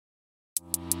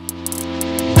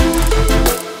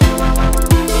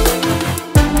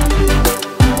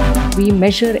We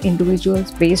measure individuals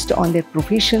based on their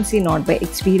proficiency, not by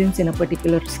experience in a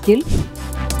particular skill.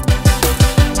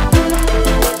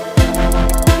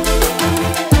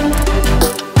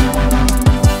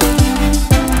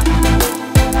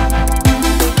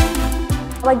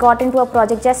 I got into a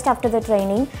project just after the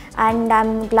training, and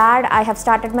I'm glad I have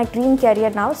started my dream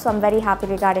career now, so I'm very happy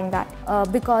regarding that.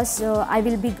 Because I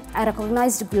will be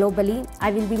recognized globally, I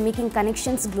will be making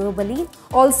connections globally.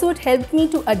 Also, it helped me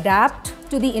to adapt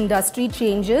to the industry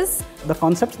changes. The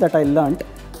concepts that I learned,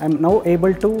 I'm now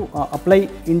able to apply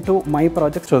into my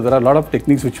project. So there are a lot of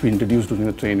techniques which we introduced during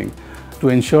the training to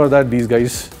ensure that these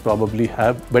guys probably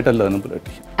have better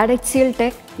learnability. At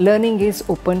HCLTech, learning is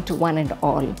open to one and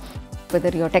all. Whether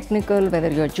you're technical, whether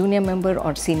you're junior member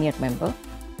or senior member.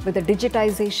 With the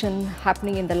digitization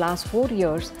happening in the last 4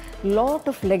 years, lot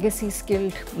of legacy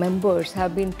skilled members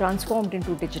have been transformed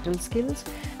into digital skills,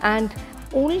 and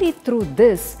only through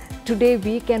this, today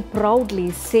we can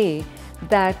proudly say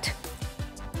that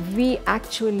we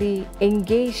actually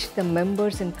engage the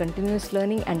members in continuous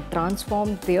learning and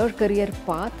transform their career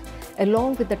path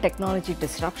along with the technology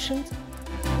disruptions.